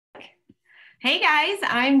Hey guys,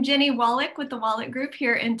 I'm Jennie Wolek with the Wolek Group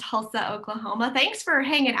here in Tulsa, Oklahoma. Thanks for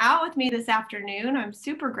hanging out with me this afternoon. I'm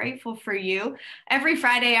super grateful for you. Every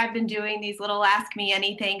Friday I've been doing these little ask me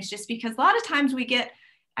anythings just because a lot of times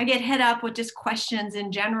I get hit up with just questions in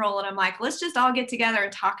general and I'm like, let's just all get together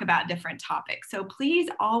and talk about different topics. So please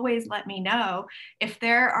always let me know if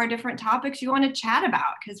there are different topics you want to chat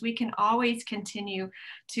about because we can always continue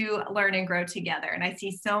to learn and grow together. And I see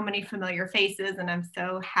so many familiar faces, and I'm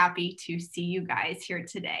so happy to see you guys here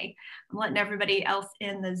today. I'm letting everybody else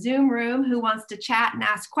in the Zoom room who wants to chat and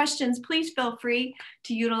ask questions, please feel free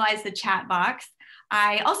to utilize the chat box.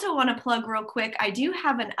 I also want to plug real quick, I do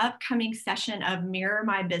have an upcoming session of Mirror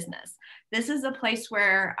My Business. This is a place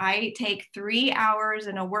where I take 3 hours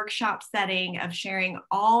in a workshop setting of sharing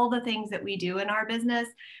all the things that we do in our business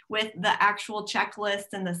with the actual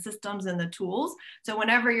checklist and the systems and the tools. So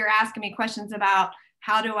whenever you're asking me questions about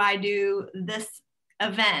how do I do this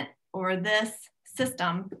event or this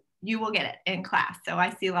system, you will get it in class. So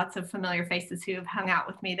I see lots of familiar faces who have hung out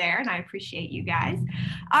with me there, and I appreciate you guys.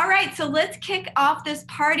 All right, so let's kick off this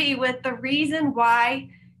party with the reason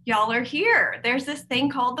why y'all are here. There's this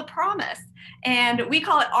thing called the promise, and we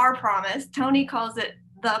call it our promise. Tony calls it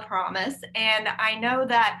the promise, and I know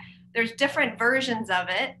that there's different versions of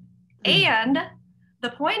it. And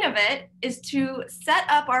the point of it is to set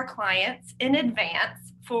up our clients in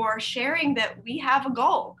advance for sharing that we have a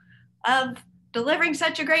goal of delivering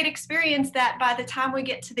such a great experience that by the time we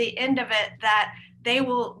get to the end of it, that they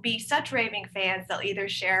will be such raving fans, they'll either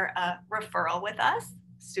share a referral with us,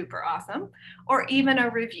 super awesome, or even a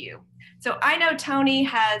review. So I know Tony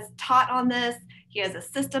has taught on this, he has a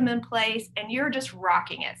system in place, and you're just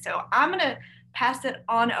rocking it. So I'm gonna pass it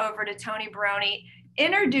on over to Tony Baroni.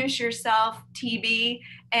 Introduce yourself, TB,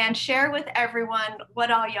 and share with everyone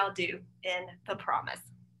what all y'all do in the promise.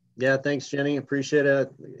 Yeah, thanks, Jennie. Appreciate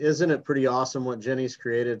it. Isn't it pretty awesome what Jennie's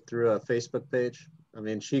created through a Facebook page? I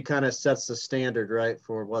mean, she kind of sets the standard, right,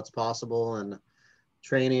 for what's possible and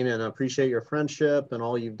training. And I appreciate your friendship and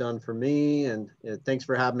all you've done for me. And thanks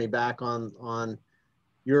for having me back on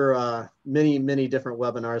your many different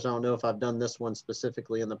webinars. I don't know if I've done this one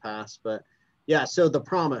specifically in the past, but yeah. So the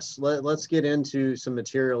promise. Let's get into some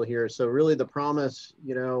material here. So really, the promise,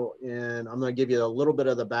 and I'm going to give you a little bit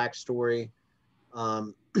of the backstory.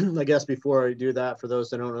 I guess before I do that, for those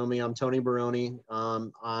that don't know me, I'm Tony Baroni.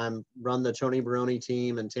 I'm run the Tony Baroni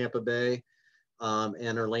team in Tampa Bay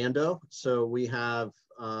and Orlando. So we have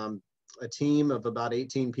a team of about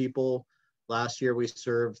 18 people. Last year we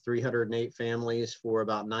served 308 families for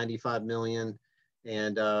about 95 million,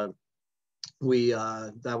 and that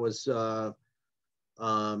was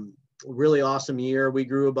really awesome year. We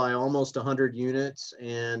grew by almost 100 units,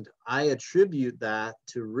 and I attribute that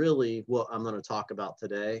to really what I'm going to talk about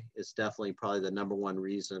today. Is definitely probably the number one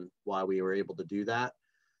reason why we were able to do that.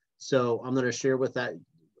 So I'm going to share with that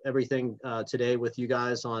everything today with you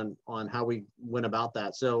guys on how we went about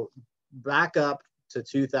that. So back up to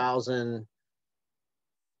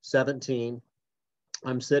 2017,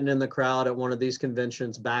 I'm sitting in the crowd at one of these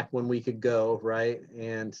conventions back when we could go, right?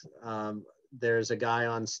 And there's a guy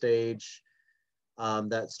on stage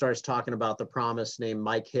that starts talking about the promise named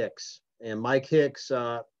Mike Hicks. And Mike Hicks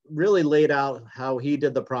really laid out how he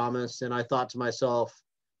did the promise. And I thought to myself,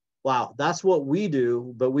 wow, that's what we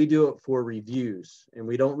do, but we do it for reviews. And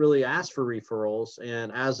we don't really ask for referrals.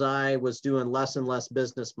 And as I was doing less and less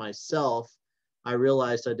business myself, I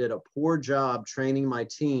realized I did a poor job training my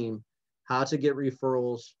team how to get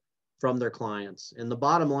referrals from their clients. And the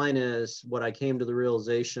bottom line is, what I came to the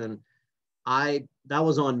realization, that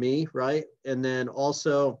was on me, right? And then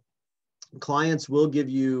also clients will give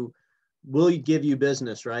you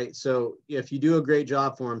business, right? So if you do a great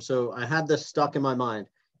job for them. So I had this stuck in my mind.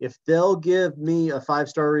 If they'll give me a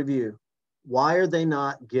 5-star review, why are they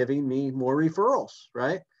not giving me more referrals,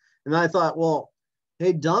 right? And I thought, well,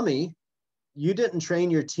 hey, dummy, you didn't train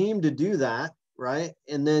your team to do that, right?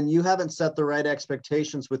 And then you haven't set the right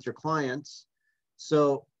expectations with your clients.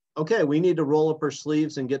 So, okay, we need to roll up our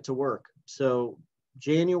sleeves and get to work. So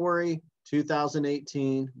January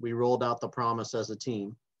 2018, we rolled out the promise as a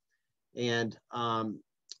team. And,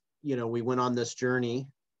 we went on this journey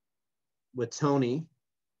with Tony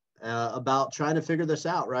about trying to figure this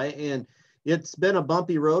out, right? And it's been a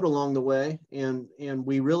bumpy road along the way. And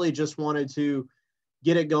we really just wanted to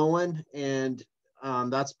get it going. And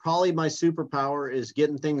that's probably my superpower, is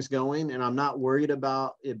getting things going. And I'm not worried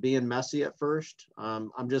about it being messy at first.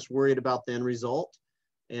 I'm just worried about the end result.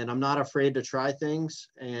 And I'm not afraid to try things.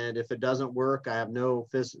 And if it doesn't work, I have no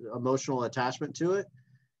emotional attachment to it.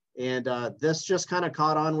 And this just kind of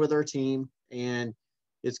caught on with our team, and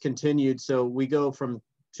it's continued. So we go from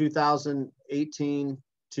 2018,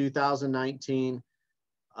 2019,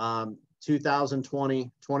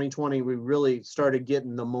 2020, 2020, we really started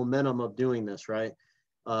getting the momentum of doing this, right?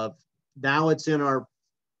 Now it's in our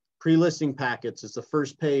pre-listing packets. It's the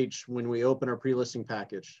first page when we open our pre-listing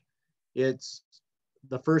package. It's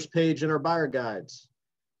the first page in our buyer guides,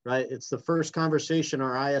 right? It's the first conversation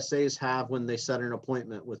our ISAs have when they set an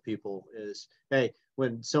appointment with people is, hey,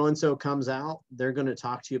 when so-and-so comes out, they're going to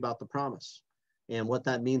talk to you about the promise and what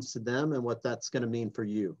that means to them and what that's going to mean for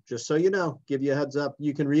you. Just so you know, give you a heads up.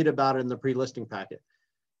 You can read about it in the pre-listing packet.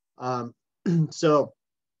 I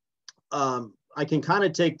can kind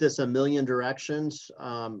of take this a million directions.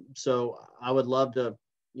 So I would love to,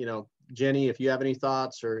 Jennie, if you have any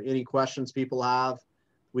thoughts or any questions people have,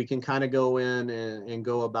 we can kind of go in and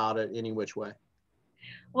go about it any which way.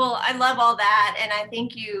 Well, I love all that. And I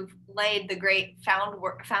think you've laid the great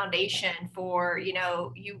foundation for,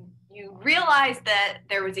 you realized that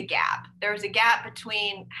there was a gap. There was a gap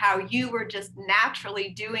between how you were just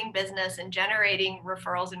naturally doing business and generating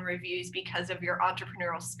referrals and reviews because of your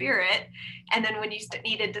entrepreneurial spirit. And then when you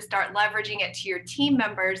needed to start leveraging it to your team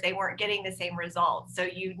members, they weren't getting the same results. So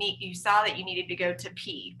you saw that you needed to go to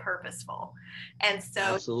P, purposeful. And so,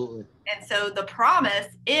 absolutely. And so the promise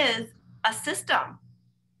is a system.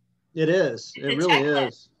 It is. It really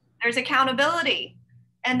is. There's accountability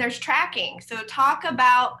and there's tracking. So talk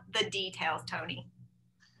about the details, Tony.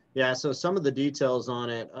 Yeah, so some of the details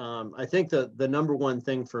on it. I think the number one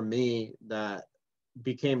thing for me that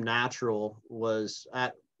became natural was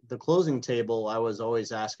at the closing table, I was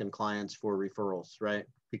always asking clients for referrals, right?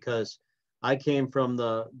 Because I came from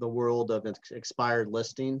the world of expired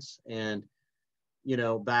listings, and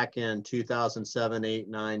back in 2007, 8,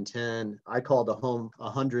 9, 10, I called a home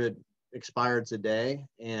 100 expireds a day.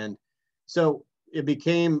 And so it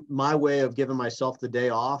became my way of giving myself the day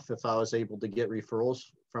off. If I was able to get referrals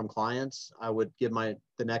from clients, I would give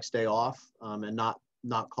the next day off and not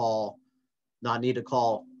need to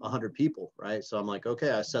call 100 people, right? So I'm like,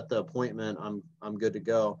 okay, I set the appointment, I'm good to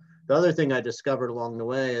go. The other thing I discovered along the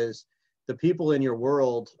way is the people in your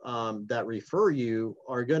world that refer you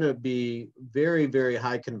are going to be very, very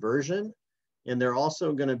high conversion. And they're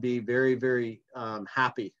also going to be very, very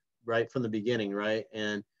happy right from the beginning, right?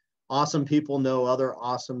 And awesome people know other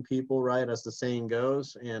awesome people, right? As the saying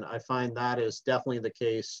goes. And I find that is definitely the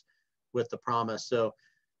case with the promise. So,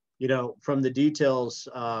 from the details,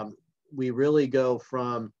 we really go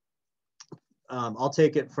from, I'll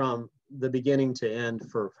take it from the beginning to end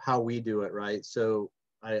for how we do it, right? So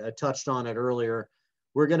I touched on it earlier.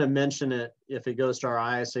 We're going to mention it if it goes to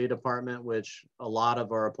our ISA department, which a lot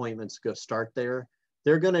of our appointments start there.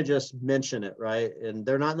 They're going to just mention it, right? And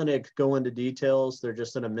they're not going to go into details. They're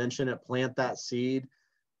just going to mention it, plant that seed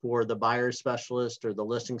for the buyer specialist or the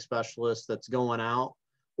listing specialist that's going out.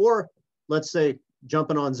 Or let's say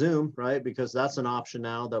jumping on Zoom, right? Because that's an option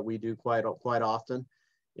now that we do quite often.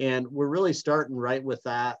 And we're really starting right with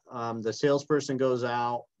that. The salesperson goes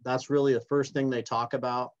out. That's really the first thing they talk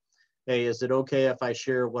about. Hey, is it okay if I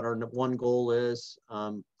share what our one goal is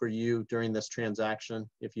for you during this transaction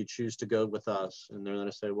if you choose to go with us? And they're going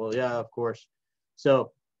to say, well, yeah, of course.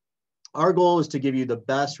 So our goal is to give you the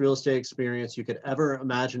best real estate experience you could ever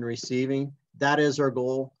imagine receiving. That is our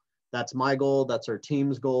goal. That's my goal. That's our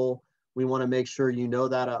team's goal. We want to make sure you know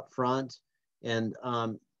that up front. And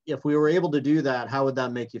if we were able to do that, how would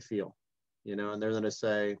that make you feel? And they're going to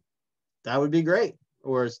say, that would be great.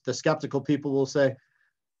 Or the skeptical people will say,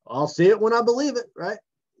 I'll see it when I believe it, right?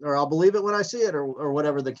 Or I'll believe it when I see it, or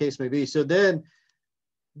whatever the case may be. So then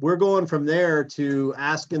we're going from there to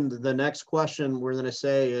asking the next question we're going to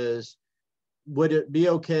say is, would it be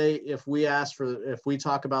okay if we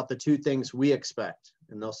talk about the two things we expect?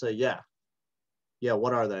 And they'll say, yeah,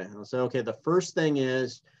 what are they? And I'll say, okay, the first thing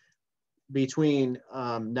is between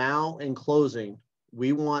now and closing,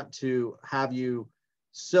 we want to have you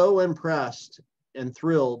so impressed and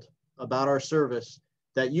thrilled about our service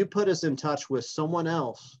that you put us in touch with someone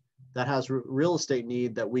else that has real estate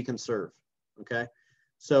need that we can serve, okay?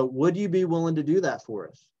 So would you be willing to do that for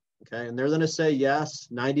us, okay? And they're gonna say yes,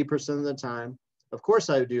 90% of the time. Of course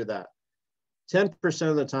I would do that. 10%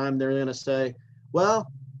 of the time, they're gonna say,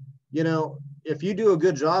 well, if you do a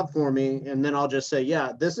good job for me, and then I'll just say,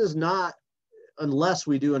 yeah, this is not, unless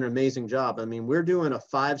we do an amazing job. I mean, we're doing a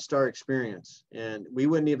 5-star experience, and we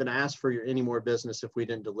wouldn't even ask for any more business if we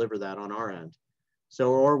didn't deliver that on our end.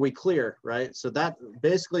 So, or we clear, right? So that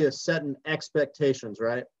basically is setting expectations,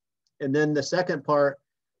 right? And then the second part,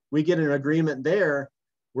 we get an agreement there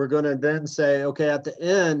We're going to then say, okay, at the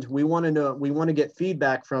end, we want to get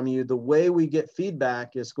feedback from you. The way we get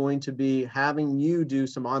feedback is going to be having you do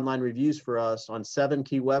some online reviews for us on 7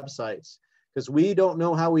 key websites, because we don't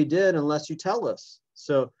know how we did unless you tell us.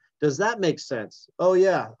 So does that make sense? Oh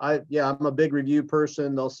yeah, I'm a big review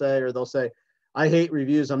person, they'll say, I hate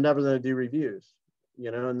reviews, I'm never going to do reviews,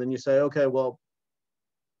 and then you say, okay, well,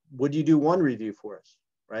 would you do 1 review for us,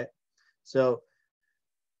 right? So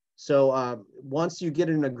once you get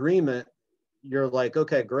an agreement, you're like,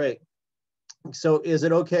 okay, great. So is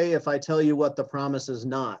it okay if I tell you what the promise is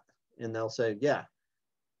not? And they'll say, yeah.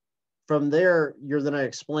 From there, you're then I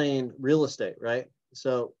explain real estate, right?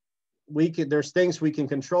 So there's things we can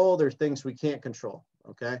control, there's things we can't control,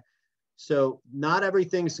 okay? So not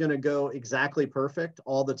everything's going to go exactly perfect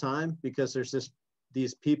all the time, because there's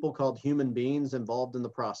these people called human beings involved in the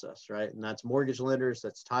process, right? And that's mortgage lenders,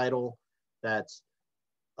 that's title, that's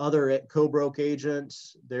other co-broke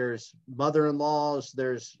agents, there's mother-in-laws,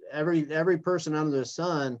 there's every person under the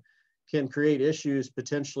sun can create issues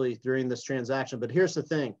potentially during this transaction. But here's the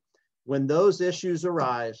thing, when those issues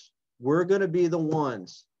arise, we're going to be the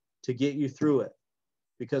ones to get you through it,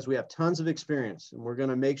 because we have tons of experience, and we're going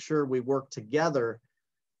to make sure we work together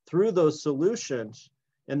through those solutions.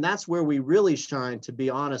 And that's where we really shine, to be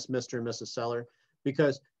honest, Mr. and Mrs. Seller,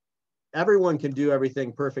 because everyone can do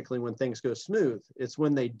everything perfectly when things go smooth. It's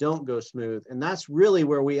when they don't go smooth. And that's really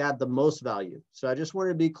where we add the most value. So I just want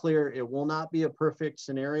to be clear, it will not be a perfect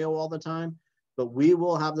scenario all the time, but we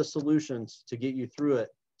will have the solutions to get you through it,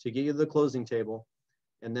 to get you to the closing table.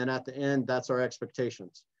 And then at the end, that's our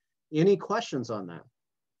expectations. Any questions on that,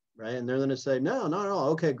 right? And they're going to say, no.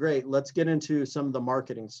 Okay, great. Let's get into some of the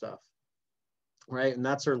marketing stuff, right? And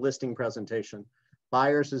that's our listing presentation.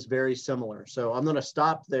 Buyers is very similar. So I'm going to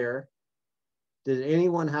stop there. Did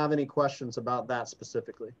anyone have any questions about that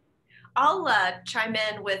specifically? I'll chime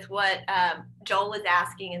in with what Joel is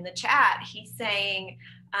asking in the chat. He's saying,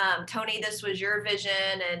 Tony, this was your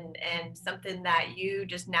vision and something that you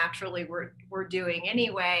just naturally were doing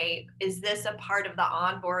anyway. Is this a part of the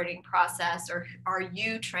onboarding process, or are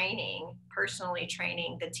you personally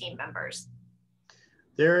training the team members?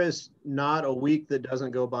 There is not a week that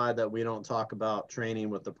doesn't go by that we don't talk about training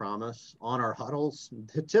with the promise on our huddles,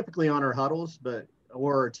 typically on our huddles,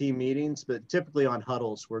 or our team meetings, but typically on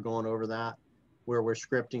huddles, we're going over that, where we're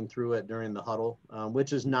scripting through it during the huddle,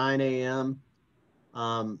 which is 9 a.m.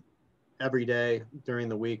 Every day during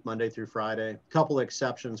the week, Monday through Friday. A couple of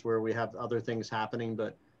exceptions where we have other things happening,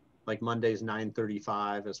 but like Monday's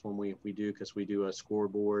 9:35 is when we do, because we do a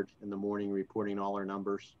scoreboard in the morning reporting all our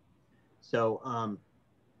numbers. So,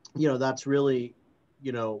 that's really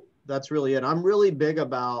it. I'm really big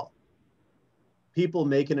about people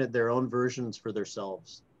making it their own versions for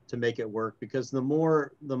themselves to make it work, because the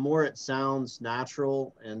more it sounds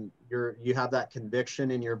natural and you have that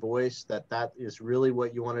conviction in your voice that is really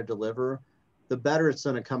what you want to deliver, the better it's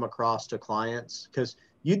going to come across to clients. Because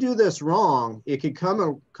you do this wrong, it could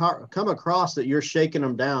come across that you're shaking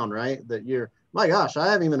them down, right? That my gosh,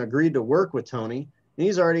 I haven't even agreed to work with Tony, and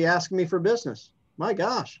he's already asking me for business. My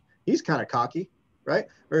gosh, he's kind of cocky, right?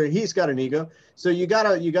 Or he's got an ego. So you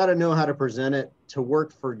gotta know how to present it to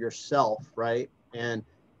work for yourself, right? And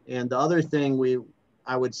the other thing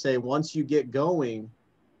I would say, once you get going,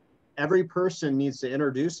 every person needs to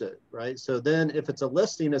introduce it, right? So then if it's a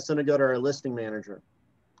listing, it's going to go to our listing manager.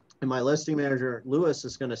 And my listing manager, Lewis,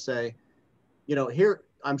 is going to say, here,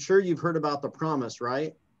 I'm sure you've heard about the promise,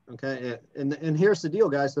 right? Okay. And here's the deal,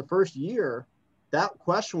 guys. The first year, that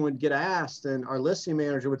question would get asked, and our listing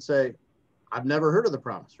manager would say, I've never heard of the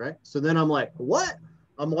promise, right? So then I'm like, what?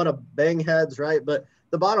 I'm going to bang heads, right? But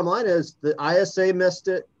the bottom line is the ISA missed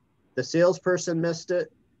it, the salesperson missed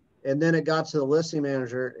it, and then it got to the listing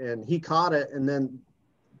manager and he caught it. And then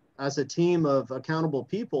as a team of accountable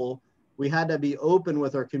people, we had to be open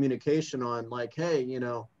with our communication on like, hey,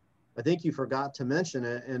 I think you forgot to mention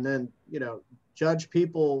it. And then, judge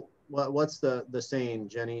people. What's the saying,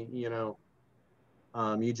 Jennie?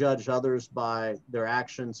 You judge others by their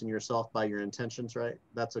actions and yourself by your intentions, right?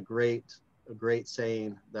 That's a great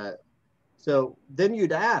saying. So then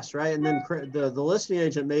you'd ask, right? And then the listing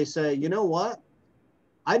agent may say, you know what?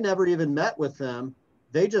 I never even met with them.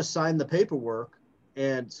 They just signed the paperwork.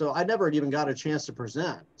 And so I never even got a chance to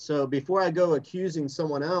present. So before I go accusing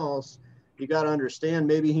someone else, you got to understand,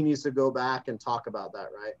 maybe he needs to go back and talk about that,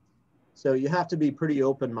 right? So you have to be pretty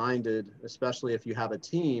open-minded, especially if you have a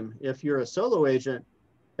team. If you're a solo agent,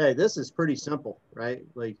 hey, this is pretty simple, right?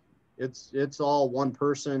 Like it's all one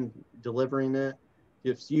person delivering it.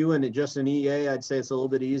 If you and just an EA, I'd say it's a little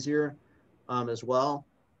bit easier as well.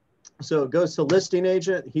 So it goes to listing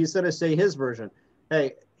agent. He's going to say his version.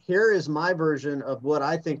 hey, here is my version of what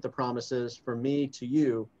I think the promise is from me to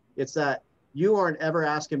you. It's that you aren't ever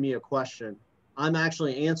asking me a question. I'm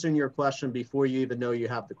actually answering your question before you even know you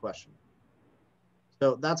have the question.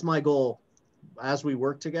 So that's my goal as we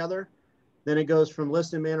work together. Then it goes from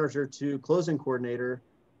listing manager to closing coordinator.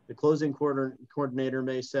 The closing coordinator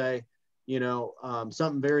may say,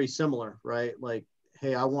 something very similar, right? Like,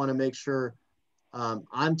 hey, I want to make sure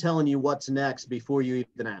I'm telling you what's next before you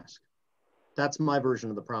even ask. That's my version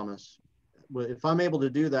of the promise. If I'm able to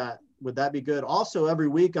do that, would that be good? Also, every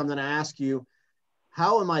week I'm going to ask you,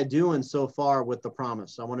 how am I doing so far with the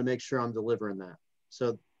promise? I want to make sure I'm delivering that.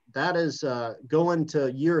 So that is going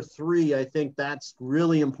to year 3. I think that's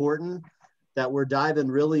really important that we're diving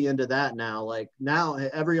really into that now. Like now,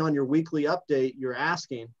 on your weekly update, you're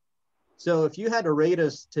asking. So if you had to rate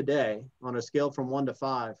us today on a scale from 1 to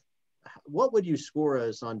 5, what would you score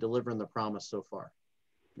us on delivering the promise so far?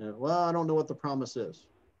 Well, I don't know what the promise is.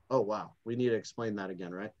 Oh, wow. We need to explain that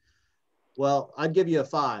again, right? Well, I'd give you a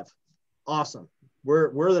 5. Awesome.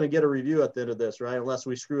 We're going to get a review at the end of this, right? Unless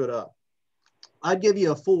we screw it up. I'd give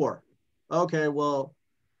you a 4. Okay, well,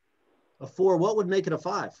 a 4, what would make it a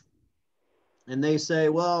 5? And they say,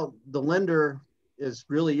 well, the lender is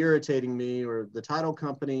really irritating me, or the title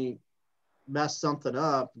company messed something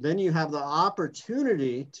up. Then you have the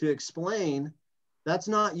opportunity to explain that's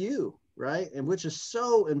not you, right? And which is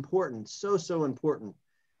so important, so important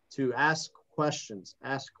to ask questions.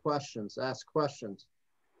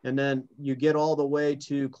 And then you get all the way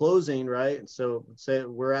to closing, right? So say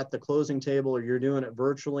we're at the closing table, or you're doing it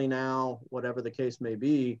virtually now, whatever the case may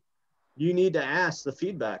be, you need to ask the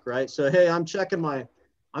feedback, right? So, hey, I'm checking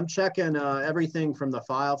everything from the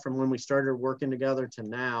file from when we started working together to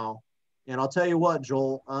now. And I'll tell you what,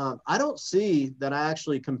 Joel, I don't see that I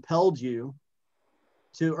actually compelled you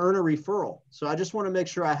to earn a referral. So I just want to make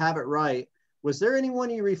sure I have it right. Was there anyone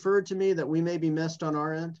you referred to me that we maybe missed on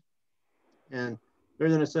our end? And they're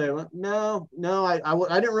going to say, well, no, I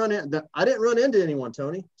didn't run into anyone,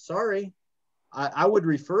 Tony. Sorry. I would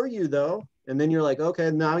refer you though. And then you're like, okay,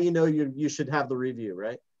 now you should have the review,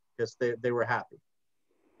 right? Because they were happy.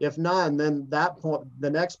 If not, and then the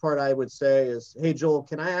next part I would say is, hey, Joel,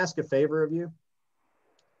 can I ask a favor of you?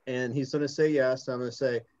 And he's going to say yes. I'm going to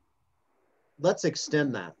say, let's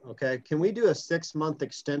extend that. Okay. Can we do a 6-month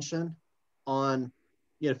extension on,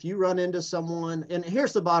 if you run into someone, and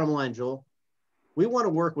here's the bottom line, Joel, we want to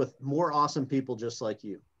work with more awesome people just like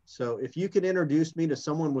you. So if you could introduce me to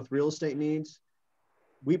someone with real estate needs,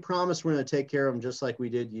 we promise we're going to take care of them just like we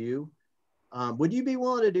did you. Would you be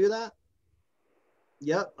willing to do that?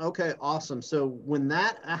 Yep. Okay. Awesome. So when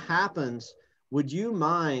that happens, would you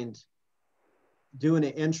mind doing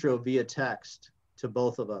an intro via text to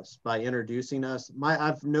both of us by introducing us?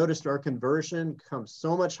 I've noticed our conversion comes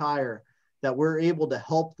so much higher that we're able to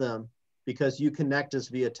help them because you connect us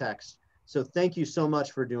via text. So thank you so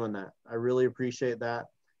much for doing that. I really appreciate that.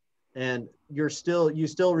 And you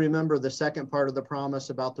still remember the second part of the promise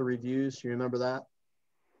about the reviews. You remember that?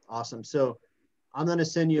 Awesome. So I'm going to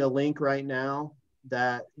send you a link right now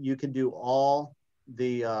that you can do all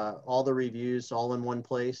the reviews all in one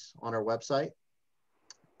place on our website.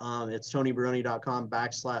 It's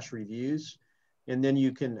tonybaroni.com/reviews. And then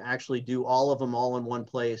you can actually do all of them all in one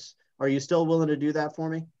place. Are you still willing to do that for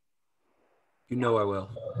me? You know I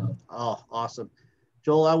will. Oh, awesome.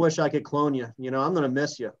 Joel, I wish I could clone you. I'm going to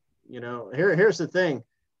miss you. Here's the thing.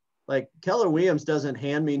 Like Keller Williams doesn't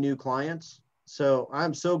hand me new clients. So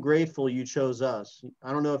I'm so grateful you chose us.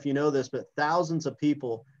 I don't know if you know this, but thousands of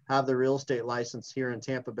people have the real estate license here in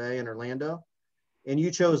Tampa Bay and Orlando, and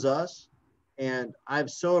you chose us. And I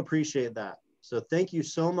so appreciate that. So thank you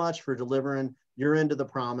so much for delivering your end of the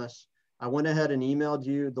promise. I went ahead and emailed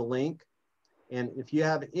you the link. And if you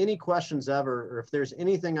have any questions ever, or if there's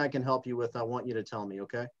anything I can help you with, I want you to tell me,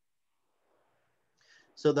 okay?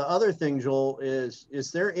 So the other thing, Joel,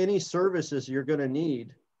 is there any services you're going to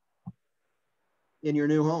need in your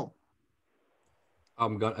new home?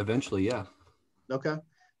 I'm going to eventually, yeah. Okay.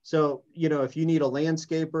 So, if you need a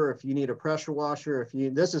landscaper, if you need a pressure washer,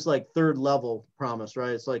 this is like 3rd level promise,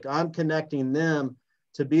 right? It's like I'm connecting them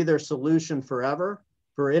to be their solution forever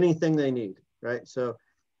for anything they need, right? So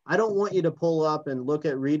I don't want you to pull up and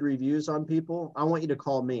read reviews on people. I want you to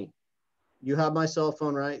call me. You have my cell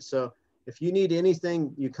phone, right? So if you need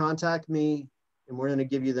anything, you contact me and we're going to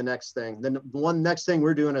give you the next thing. Then one next thing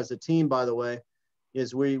we're doing as a team, by the way,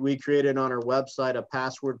 is we created on our website a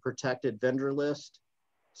password protected vendor list.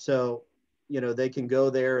 So, they can go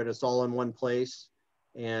there and it's all in one place.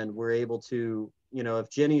 And we're able to, if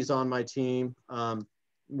Jennie's on my team,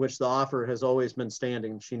 which the offer has always been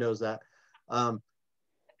standing, she knows that,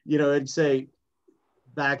 it'd say,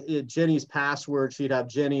 Jennie's password, she'd have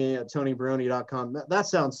Jennie at TonyBaroni.com. That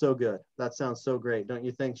sounds so good. That sounds so great. Don't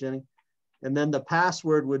you think, Jennie? And then the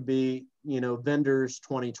password would be, vendors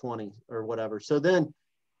 2020 or whatever. So then,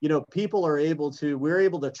 we're able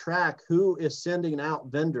to track who is sending out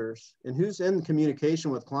vendors and who's in communication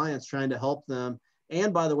with clients trying to help them.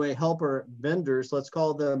 And by the way, help our vendors, let's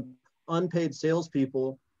call them unpaid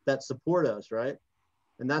salespeople that support us, right?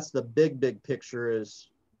 And that's the big picture is,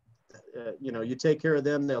 you take care of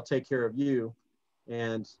them, they'll take care of you.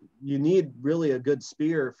 And you need really a good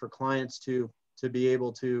spear for clients to be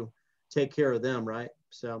able to take care of them, right?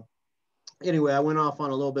 So anyway, I went off on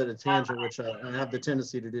a little bit of tangent, which I have the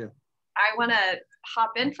tendency to do. I want to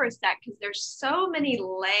hop in for a sec because there's so many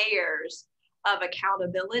layers of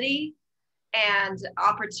accountability and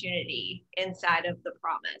opportunity inside of the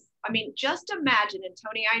promise. I mean, just imagine, and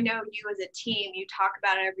Tony, I know you as a team, you talk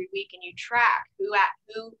about it every week and you track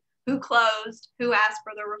who closed, who asked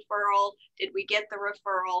for the referral, did we get the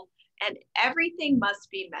referral, and everything must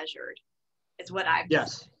be measured is what I've done.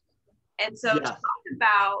 Yes. And so talk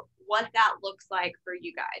about what that looks like for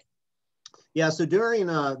you guys. Yeah, so during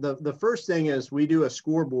the first thing is we do a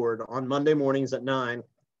scoreboard on Monday mornings at 9.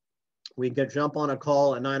 We can jump on a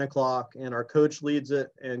call at 9 o'clock and our coach leads it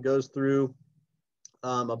and goes through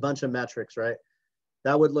a bunch of metrics, right?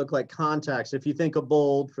 That would look like contacts. If you think of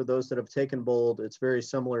Bold, for those that have taken Bold, it's very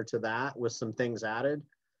similar to that with some things added.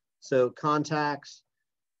 So contacts,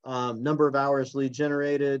 number of hours lead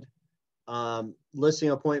generated, listing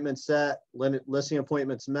appointments set, listing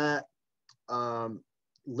appointments met,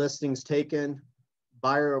 listings taken,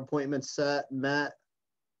 buyer appointments set, met,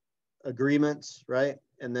 agreements, right?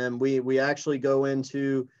 And then we actually go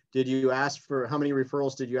into, did you ask for, how many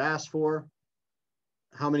referrals did you ask for?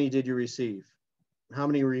 How many did you receive? How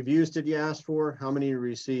many reviews did you ask for? How many you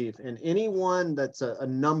receive? And anyone that's a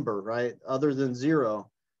number, right, other than 0,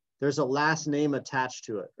 there's a last name attached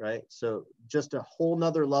to it, right? So just a whole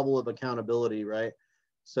nother level of accountability, right?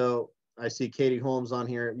 So I see Katie Holmes on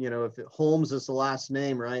here, if Holmes is the last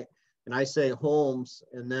name, right? And I say Holmes,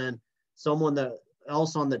 and then someone that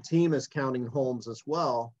else on the team is counting Holmes as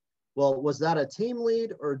well. Well, was that a team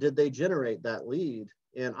lead or did they generate that lead?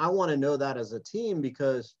 And I want to know that as a team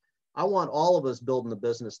because I want all of us building the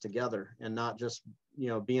business together and not just,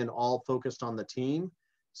 being all focused on the team.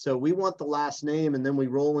 So we want the last name, and then we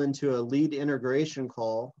roll into a lead integration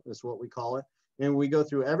call is what we call it. And we go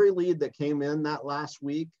through every lead that came in that last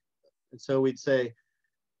week. And so we'd say,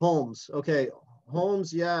 Holmes, okay,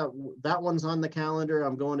 Holmes, yeah, that one's on the calendar.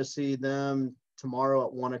 I'm going to see them tomorrow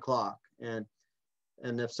at 1 o'clock. And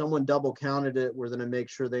if someone double counted it, we're going to make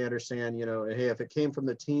sure they understand, hey, if it came from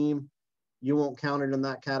the team, you won't count it in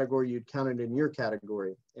that category, you'd count it in your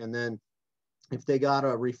category. And then if they got a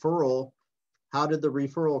referral, how did the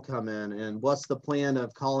referral come in? And what's the plan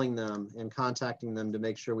of calling them and contacting them to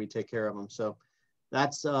make sure we take care of them? So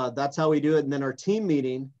that's how we do it. And then our team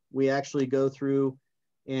meeting, we actually go through,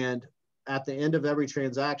 and at the end of every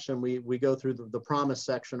transaction, we go through the promise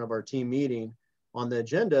section of our team meeting on the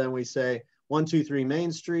agenda, and we say, 123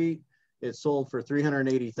 Main Street, it sold for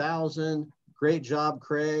 $380,000. Great job,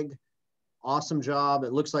 Craig. Awesome job.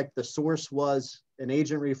 It looks like the source was an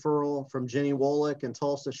agent referral from Jennie Wolek in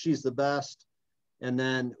Tulsa. She's the best. And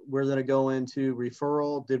then we're going to go into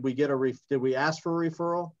referral. Did we ask for a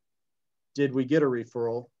referral? Did we get a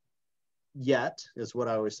referral yet is what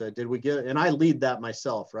I always said. Did we get it? And I lead that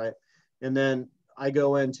myself, right? And then I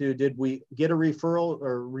go into, did we get a referral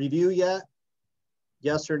or review yet?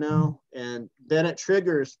 Yes or no? And then it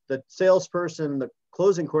triggers the salesperson, the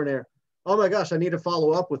closing coordinator. Oh my gosh, I need to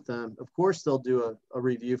follow up with them. Of course, they'll do a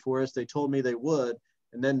review for us. They told me they would.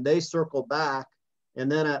 And then they circle back.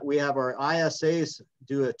 And then we have our ISAs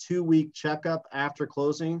do a 2-week checkup after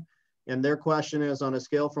closing. And their question is, on a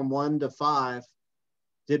scale from 1 to 5,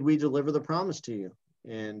 did we deliver the promise to you?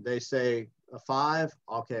 And they say a 5.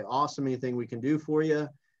 Okay, awesome. Anything we can do for you?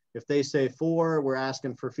 If they say 4, we're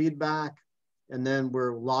asking for feedback. And then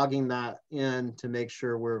we're logging that in to make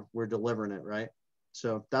sure we're delivering it, right?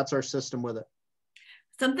 So that's our system with it.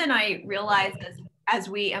 Something I realized as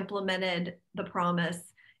we implemented the promise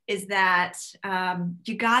is that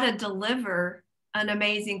you got to deliver an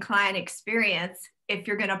amazing client experience if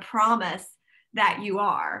you're going to promise that you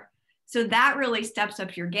are. So that really steps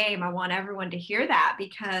up your game. I want everyone to hear that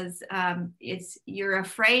because you're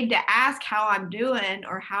afraid to ask how I'm doing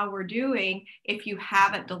or how we're doing if you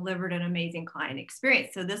haven't delivered an amazing client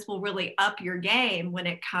experience. So this will really up your game when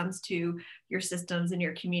it comes to your systems and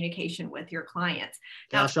your communication with your clients.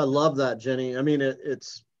 Gosh, I love that, Jennie. I mean,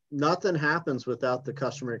 it's nothing happens without the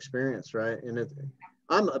customer experience, right? And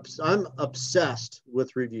I'm obsessed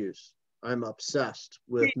with reviews. I'm obsessed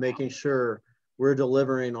with making sure we're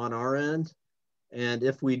delivering on our end. And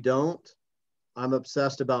if we don't, I'm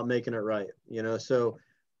obsessed about making it right. So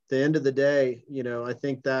at the end of the day, I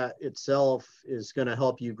think that itself is going to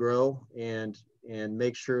help you grow and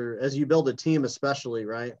make sure as you build a team, especially,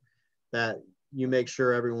 right, that you make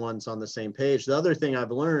sure everyone's on the same page. The other thing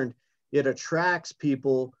I've learned, it attracts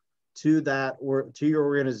people to that or to your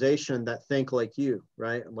organization that think like you,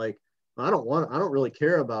 right? Like, I don't really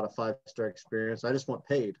care about a 5-star experience. I just want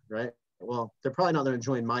paid, right? Well, they're probably not going to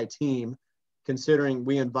join my team, considering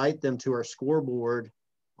we invite them to our scoreboard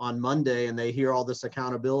on Monday and they hear all this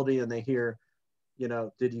accountability and they hear,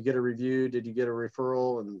 did you get a review? Did you get a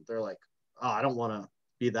referral? And they're like, oh, I don't want to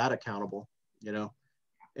be that accountable,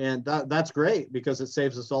 and that's great because it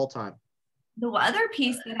saves us all time. The other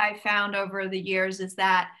piece that I found over the years is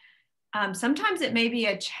that sometimes it may be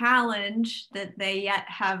a challenge that they yet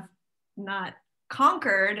have not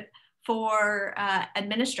conquered for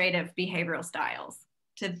administrative behavioral styles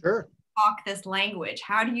to Sure. talk this language.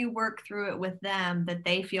 How do you work through it with them that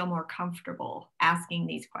they feel more comfortable asking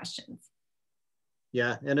these questions?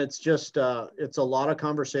 Yeah, and it's just, it's a lot of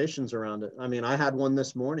conversations around it. I mean, I had one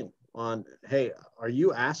this morning on, hey, are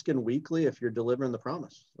you asking weekly if you're delivering the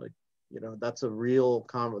promise? Like, that's a real,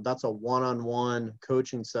 that's a one-on-one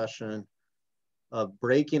coaching session of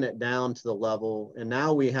breaking it down to the level. And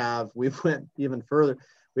now we went even further.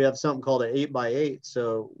 We have something called an 8x8.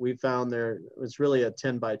 So we found it's really a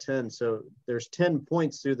 10x10. So there's 10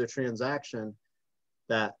 points through the transaction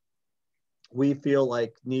that we feel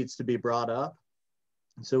like needs to be brought up.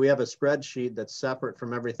 So we have a spreadsheet that's separate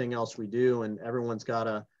from everything else we do, and everyone's got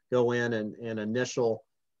to go in and initial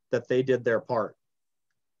that they did their part.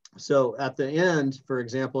 So at the end, for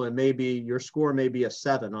example, your score may be a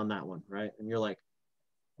 7 on that one, right? And you're like,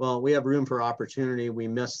 well, we have room for opportunity. We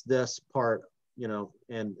missed this part,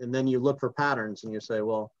 and then you look for patterns and you say,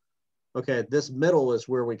 well, okay, this middle is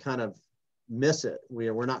where we kind of miss it.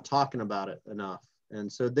 We're not talking about it enough.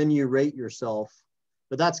 And so then you rate yourself,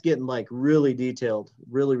 but that's getting like really detailed,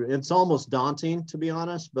 it's almost daunting, to be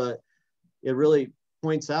honest, but it really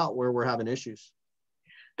points out where we're having issues.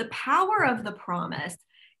 The power of the promise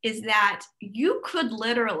is that you could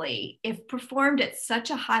literally, if performed at such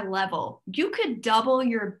a high level, you could double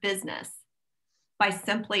your business by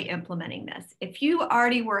simply implementing this. If you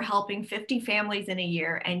already were helping 50 families in a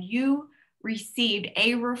year and you received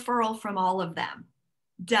a referral from all of them,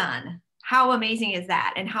 done. How amazing is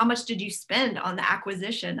that? And how much did you spend on the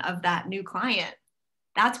acquisition of that new client?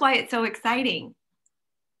 That's why it's so exciting.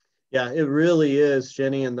 Yeah, it really is,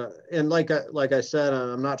 Jenny. And like I said,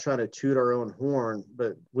 I'm not trying to toot our own horn,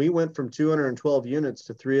 but we went from 212 units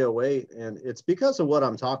to 308, and it's because of what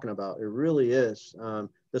I'm talking about. It really is.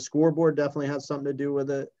 The scoreboard definitely has something to do with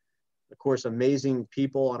it. Of course, amazing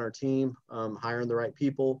people on our team, hiring the right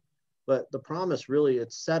people. But the promise really,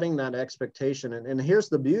 it's setting that expectation. And here's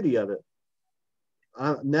the beauty of it.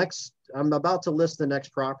 Next, I'm about to list the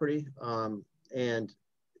next property, and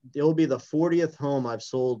it'll be the 40th home I've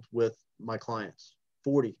sold with my clients,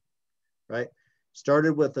 40, right?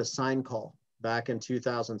 Started with a sign call back in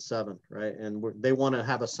 2007, right? And they want to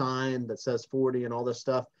have a sign that says 40 and all this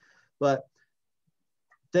stuff. But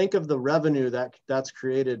think of the revenue that's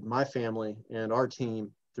created my family and our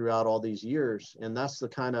team throughout all these years. And that's the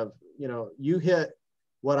kind of, you hit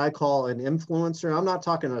what I call an influencer. I'm not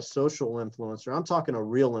talking a social influencer. I'm talking a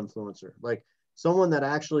real influencer, like someone that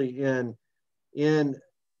actually in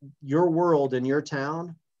your world, in your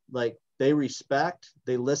town, like they respect,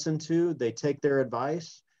 they listen to, they take their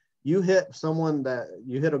advice. You hit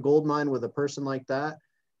a gold mine with a person like that.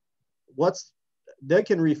 They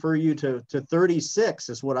can refer you to 36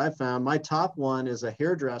 is what I found. My top one is a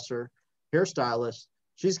hairstylist.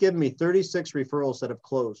 She's given me 36 referrals that have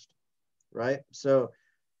closed, right? So,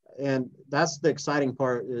 and that's the exciting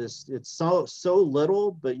part is it's so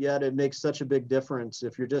little, but yet it makes such a big difference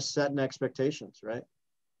if you're just setting expectations, right?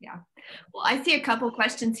 Yeah. Well, I see a couple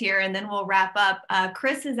questions here and then we'll wrap up.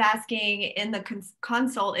 Chris is asking in the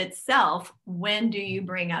consult itself, when do you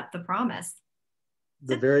bring up the promise?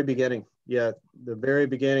 The very beginning. Yeah, the very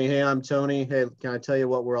beginning. Hey, I'm Tony. Hey, can I tell you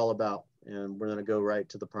what we're all about? And we're going to go right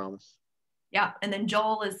to the promise. Yeah. And then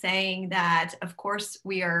Joel is saying that, of course,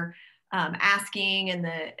 we are asking, and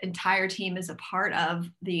the entire team is a part of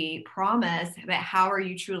the promise, but how are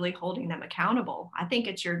you truly holding them accountable? I think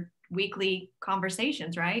it's your weekly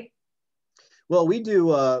conversations, right? Well, we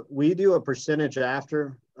do a percentage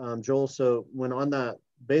after, Joel. So when on that,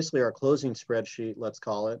 basically our closing spreadsheet, let's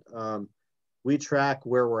call it, we track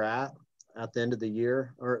where we're at the end of the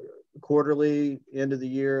year or quarterly end of the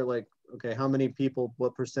year. Like okay, how many people,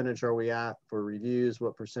 what percentage are we at for reviews?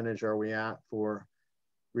 What percentage are we at for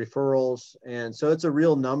referrals? And so it's a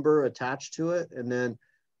real number attached to it. And then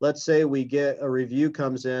let's say we get a review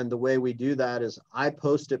comes in, the way we do that is I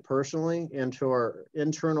post it personally into our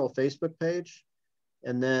internal Facebook page,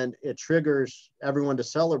 and then it triggers everyone to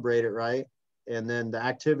celebrate it, right? And then the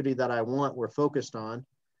activity that I want, we're focused on.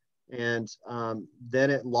 And then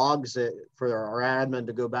it logs it for our admin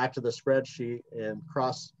to go back to the spreadsheet and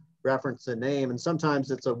cross-reference the name. And sometimes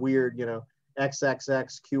it's a weird, you know,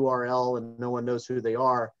 XXX QRL and no one knows who they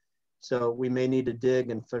are. So we may need to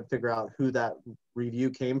dig and figure out who that review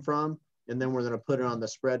came from. And then we're going to put it on the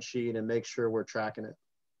spreadsheet and make sure we're tracking it.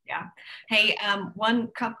 Yeah. Hey,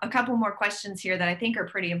 a couple more questions here that I think are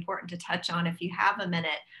pretty important to touch on if you have a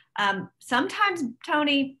minute. Sometimes,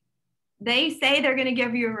 Tony, they say they're going to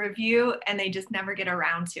give you a review and they just never get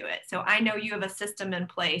around to it. So I know you have a system in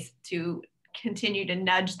place to continue to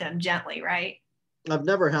nudge them gently, right? I've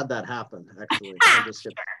never had that happen, actually.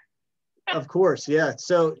 Of course, yeah.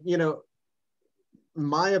 So, you know,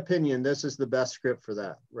 my opinion, this is the best script for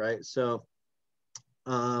that, right? So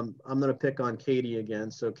I'm going to pick on Katie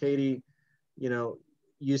again. So Katie, you know,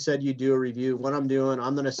 you said you do a review. What I'm doing,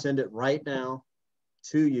 I'm going to send it right now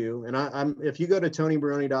to you. And if you go to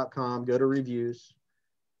tonybaroni.com, go to reviews,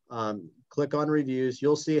 click on reviews,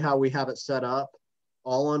 you'll see how we have it set up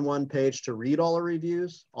all on one page to read all our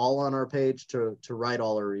reviews, all on our page to write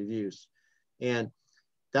all our reviews. And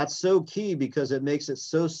that's so key because it makes it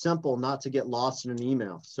so simple not to get lost in an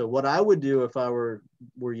email. So what I would do if I were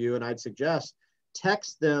you, and I'd suggest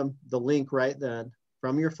text them the link right then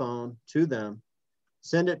from your phone to them.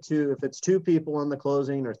 Send it to, if it's 2 people in the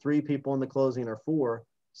closing or 3 people in the closing or 4,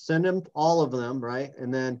 send them all of them, right?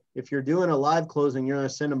 And then if you're doing a live closing, you're going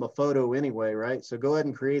to send them a photo anyway, right? So go ahead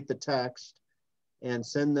and create the text and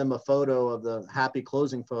send them a photo of the happy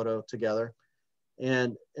closing photo together.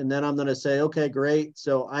 And then I'm going to say, okay, great.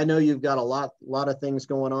 So I know you've got a lot of things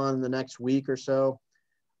going on in the next week or so.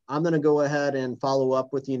 I'm going to go ahead and follow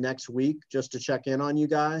up with you next week just to check in on you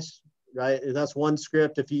guys, right? That's one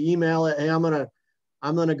script. If you email it, hey, I'm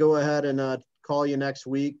going to go ahead and call you next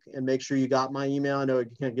week and make sure you got my email. I know it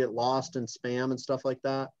can get lost in spam and stuff like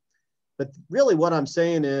that. But really what I'm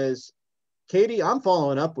saying is, Katie, I'm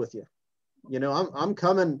following up with you. You know, I'm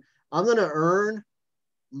coming, I'm going to earn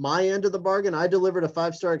my end of the bargain. I delivered a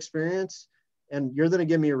 5-star experience and you're going to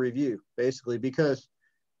give me a review basically, because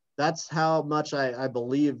that's how much I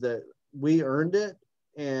believe that we earned it.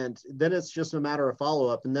 And then it's just a matter of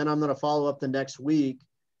follow-up. And then I'm going to follow up the next week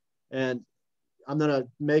and I'm going to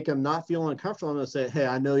make them not feel uncomfortable. I'm going to say, hey,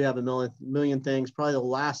 I know you have a million things. Probably the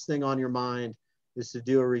last thing on your mind is to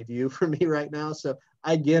do a review for me right now. So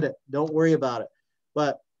I get it. Don't worry about it.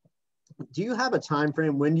 But do you have a time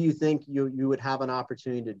frame? When do you think you would have an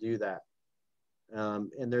opportunity to do that?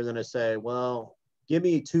 And they're going to say, well, give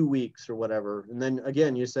me 2 weeks or whatever. And then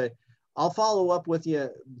again, you say, I'll follow up with you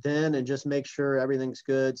then and just make sure everything's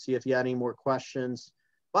good. See if you had any more questions.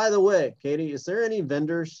 By the way, Katie, is there any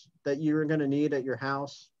vendors that you're going to need at your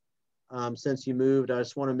house since you moved? I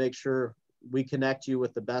just want to make sure we connect you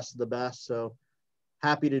with the best of the best. So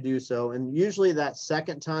happy to do so. And usually that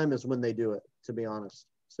second time is when they do it, to be honest.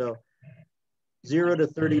 So 0 to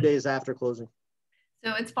 30 days after closing.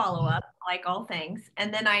 So it's follow-up, like all things.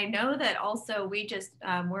 And then I know that also we just,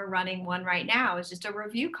 we're running one right now. It's just a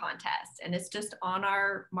review contest. And it's just on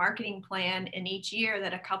our marketing plan in each year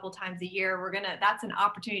that a couple times a year, that's an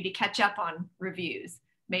opportunity to catch up on reviews,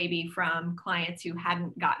 maybe from clients who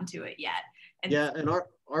hadn't gotten to it yet. And yeah, and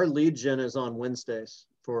our lead gen is on Wednesdays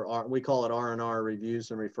for we call it R&R,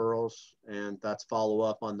 reviews and referrals, and that's follow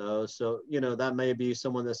up on those. So, you know, that may be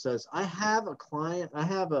someone that says, I have a client, I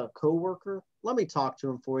have a coworker, let me talk to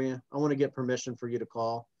him for you. I want to get permission for you to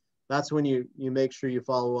call. That's when you make sure you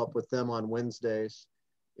follow up with them on Wednesdays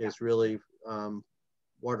is really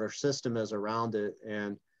what our system is around it.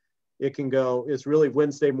 And it can go, it's really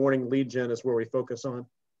Wednesday morning lead gen is where we focus on.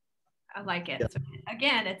 I like it. Yeah. So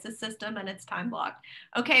again, it's a system and it's time blocked.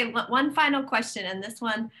 Okay, one final question, and this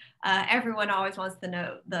one, everyone always wants to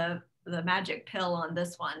know the magic pill on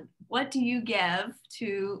this one. What do you give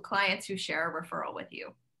to clients who share a referral with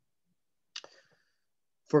you?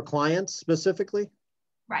 For clients specifically?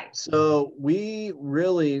 Right. So we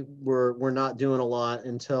really were not doing a lot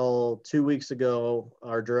until 2 weeks ago.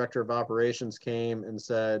 Our director of operations came and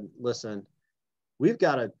said, listen, we've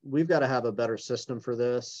got to have a better system for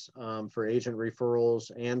this, for agent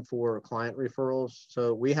referrals and for client referrals.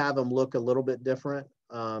 So we have them look a little bit different.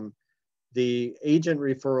 The agent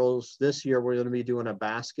referrals this year, we're going to be doing a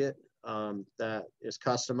basket that is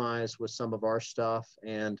customized with some of our stuff.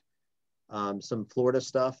 And some Florida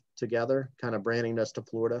stuff together, kind of branding us to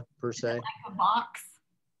Florida per se. Like a box.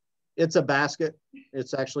 It's a basket.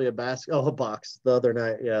 It's actually a basket. Oh, a box the other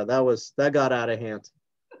night. Yeah, that got out of hand.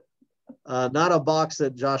 Not a box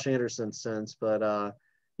that Josh Anderson sends, but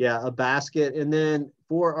yeah, a basket. And then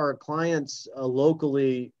for our clients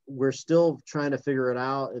locally, we're still trying to figure it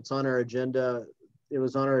out. It's on our agenda. It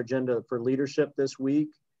was on our agenda for leadership this week.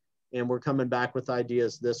 And we're coming back with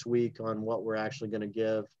ideas this week on what we're actually going to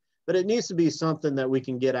give. But it needs to be something that we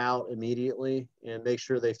can get out immediately and make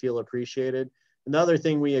sure they feel appreciated. Another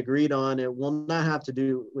thing we agreed on, it will not have to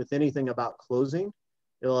do with anything about closing.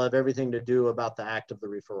 It'll have everything to do about the act of the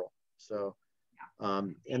referral. So,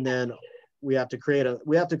 and then we have to create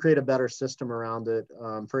a better system around it.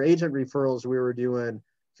 For agent referrals, we were doing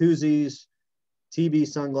koozies, TV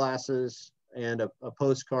sunglasses, and a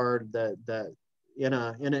postcard that in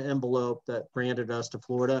an envelope that branded us to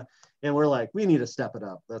Florida. And we're like, we need to step it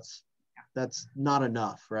up. That's not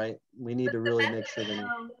enough, right? We need to really make sure that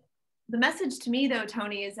the message to me though,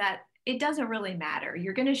 Tony, is that it doesn't really matter.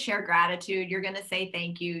 You're going to share gratitude. You're going to say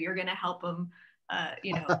thank you. You're going to help them,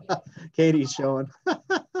 you know. Katie's showing.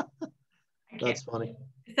 That's funny.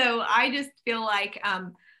 So I just feel like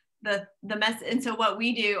the mess. And so what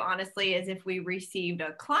we do honestly is if we received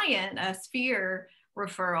a client, a Sphere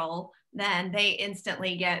referral, then they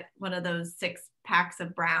instantly get one of those 6 packs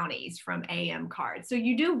of brownies from AM cards. So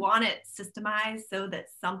you do want it systemized so that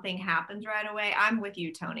something happens right away. I'm with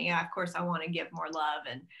you, Tony. Of course, I want to give more love.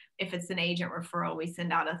 And if it's an agent referral, we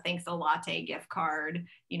send out a thanks a latte gift card,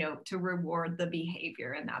 you know, to reward the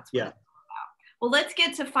behavior. And that's what it's all about. Well, let's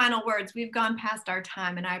get to final words. We've gone past our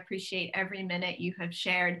time and I appreciate every minute you have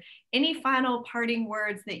shared. Any final parting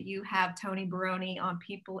words that you have, Tony Baroni, on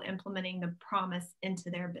people implementing the promise into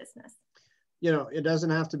their business? You know, it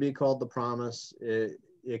doesn't have to be called the promise.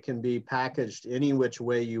 It can be packaged any which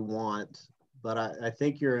way you want, but I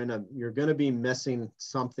think you're going to be missing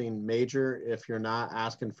something major if you're not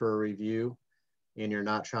asking for a review and you're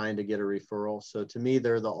not trying to get a referral. So to me,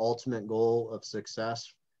 they're the ultimate goal of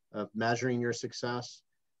success, of measuring your success.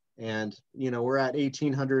 And, you know, we're at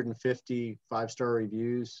 1,850 5-star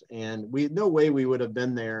reviews, and no way we would have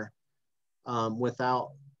been there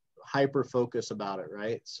without hyper focus about it,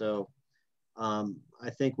 right? So I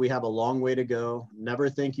think we have a long way to go. Never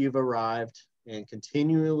think you've arrived, and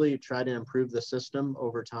continually try to improve the system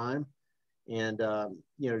over time. And,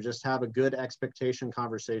 you know, just have a good expectation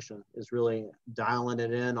conversation is really dialing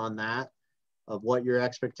it in on that, of what your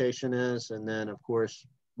expectation is. And then of course,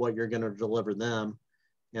 what you're going to deliver them.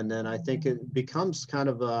 And then I think it becomes kind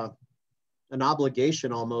of an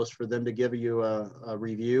obligation almost for them to give you a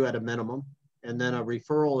review at a minimum. And then a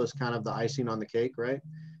referral is kind of the icing on the cake, right?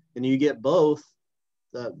 And you get both,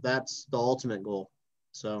 that's the ultimate goal.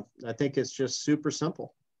 So I think it's just super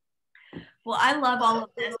simple. Well, I love all of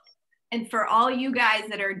this. And for all you guys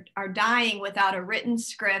that are dying without a written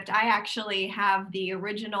script, I actually have the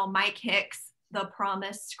original Mike Hicks, The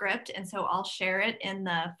Promise script. And so I'll share it in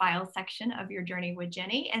the file section of your Journey with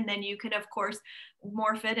Jennie. And then you could, of course,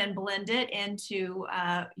 morph it and blend it into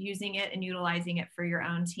using it and utilizing it for your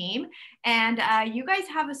own team. And you guys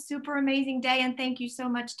have a super amazing day. And thank you so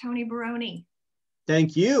much, Tony Baroni.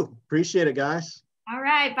 Thank you. Appreciate it, guys. All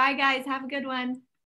right. Bye, guys. Have a good one.